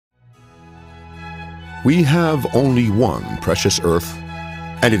We have only one precious earth,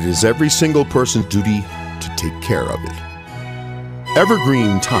 and it is every single person's duty to take care of it.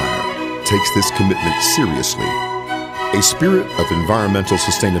 Evergreen Tire takes this commitment seriously. A spirit of environmental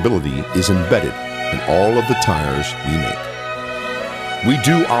sustainability is embedded in all of the tires we make. We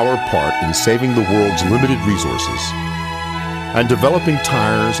do our part in saving the world's limited resources and developing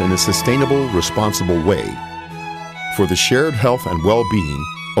tires in a sustainable, responsible way for the shared health and well-being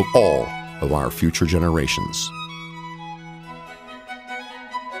of all of our future generations.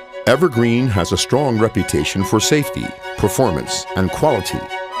 Evergreen has a strong reputation for safety, performance, and quality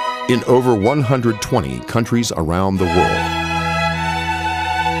in over 120 countries around the world.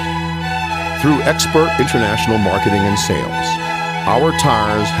 Through expert international marketing and sales, our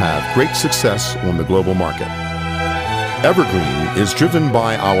tires have great success on the global market. Evergreen is driven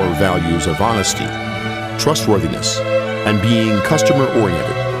by our values of honesty, trustworthiness, and being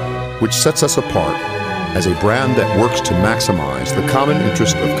customer-oriented, which sets us apart as a brand that works to maximize the common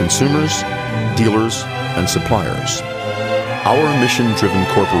interest of consumers, dealers, and suppliers. Our mission-driven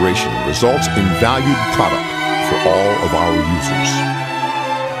corporation results in valued product for all of our users.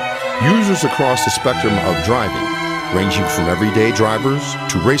 Users across the spectrum of driving, ranging from everyday drivers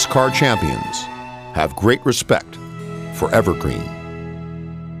to race car champions, have great respect for Evergreen.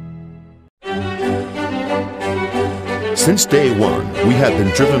 Since day one, we have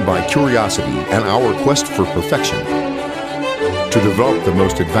been driven by curiosity and our quest for perfection to develop the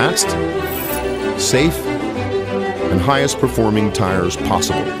most advanced, safe, and highest performing tires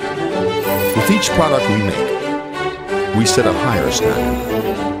possible. With each product we make, we set a higher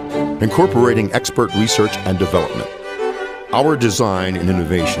standard, incorporating expert research and development. Our design and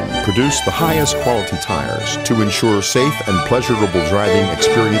innovation produce the highest quality tires to ensure safe and pleasurable driving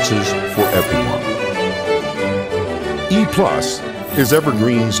experiences for everyone. E-Plus is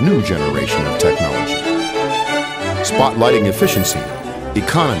Evergreen's new generation of technology, spotlighting efficiency,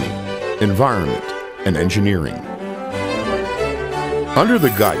 economy, environment, and engineering. Under the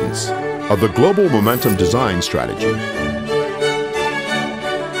guidance of the Global Momentum Design Strategy,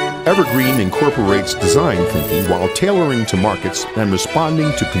 Evergreen incorporates design thinking while tailoring to markets and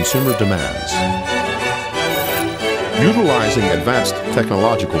responding to consumer demands. Utilizing advanced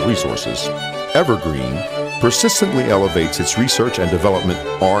technological resources, Evergreen persistently elevates its research and development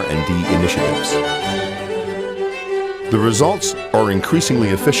R&D initiatives. The results are increasingly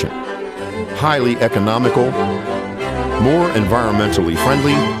efficient, highly economical, more environmentally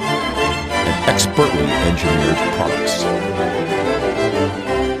friendly, and expertly engineered products.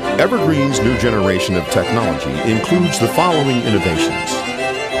 Evergreen's new generation of technology includes the following innovations: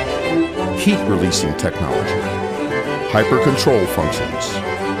 heat-releasing technology, hyper-control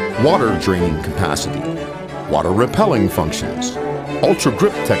functions, water-draining capacity, water-repelling functions,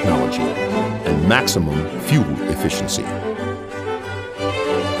 ultra-grip technology, and maximum fuel efficiency.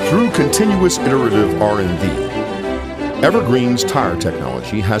 Through continuous iterative R&D, Evergreen's tire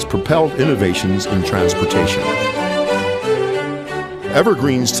technology has propelled innovations in transportation.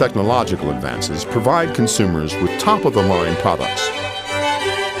 Evergreen's technological advances provide consumers with top-of-the-line products,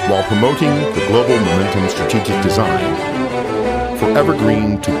 while promoting the global momentum strategic design for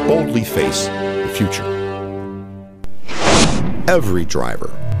Evergreen to boldly face the future. Every driver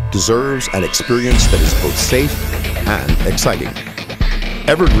deserves an experience that is both safe and exciting.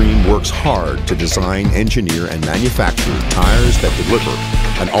 Evergreen works hard to design, engineer, and manufacture tires that deliver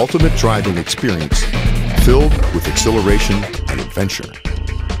an ultimate driving experience filled with exhilaration and adventure.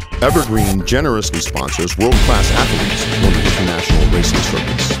 Evergreen generously sponsors world-class athletes on the international racing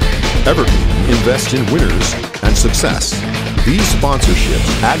circuits. Evergreen invests in winners and success. These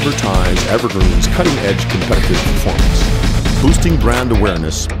sponsorships advertise Evergreen's cutting-edge competitive performance, boosting brand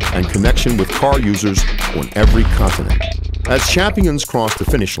awareness and connection with car users on every continent. As champions cross the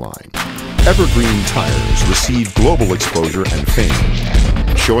finish line, Evergreen tires receive global exposure and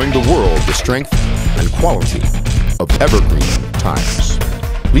fame, showing the world the strength and quality of Evergreen tires.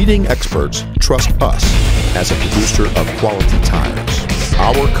 Leading experts trust us as a producer of quality tires.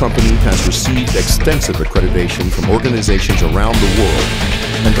 Our company has received extensive accreditation from organizations around the world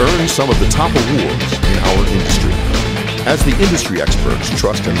and earned some of the top awards in our industry. As the industry experts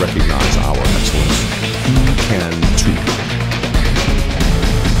trust and recognize our excellence, you can too.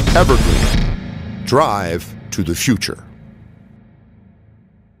 Evergreen. Drive to the future.